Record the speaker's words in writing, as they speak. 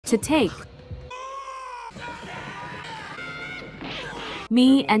to take.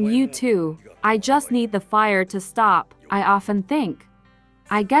 Me and you too. I just need the fire to stop. I often think.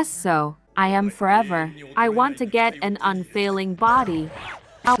 I guess so. I am forever. I want to get an unfailing body.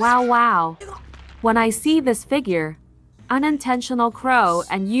 Wow, wow. When I see this figure, unintentional crow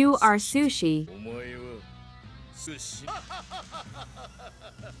and you are sushi.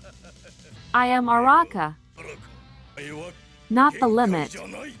 I am Araka. Not the limit.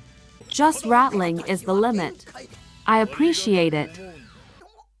 Just rattling is the limit. I appreciate it.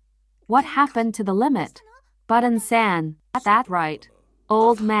 What happened to the limit? Button-san, that right.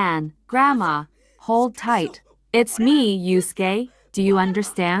 Old man, grandma, hold tight. It's me, Yusuke. Do you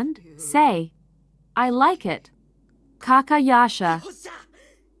understand? Say. I like it. Kakayasha.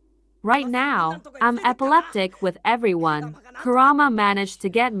 Right now, I'm epileptic with everyone. Kurama managed to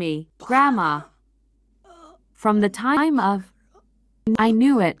get me, grandma. From the time of... I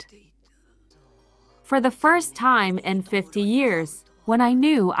knew it. For the first time in 50 years, when I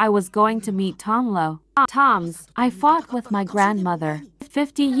knew I was going to meet Tomlo. Toms, I fought with my grandmother.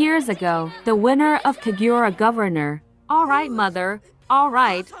 50 years ago, the winner of Kagura Governor. All right, mother. All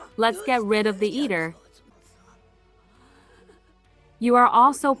right, let's get rid of the eater. You are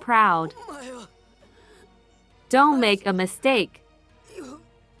all so proud. Don't make a mistake.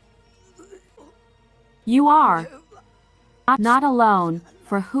 You are not alone,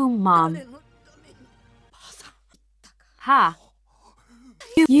 for whom, Mom? Ha!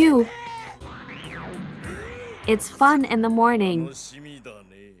 You! It's fun in the morning.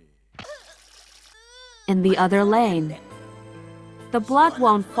 In the other lane. The blood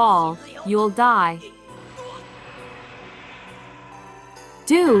won't fall, you'll die.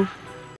 Do!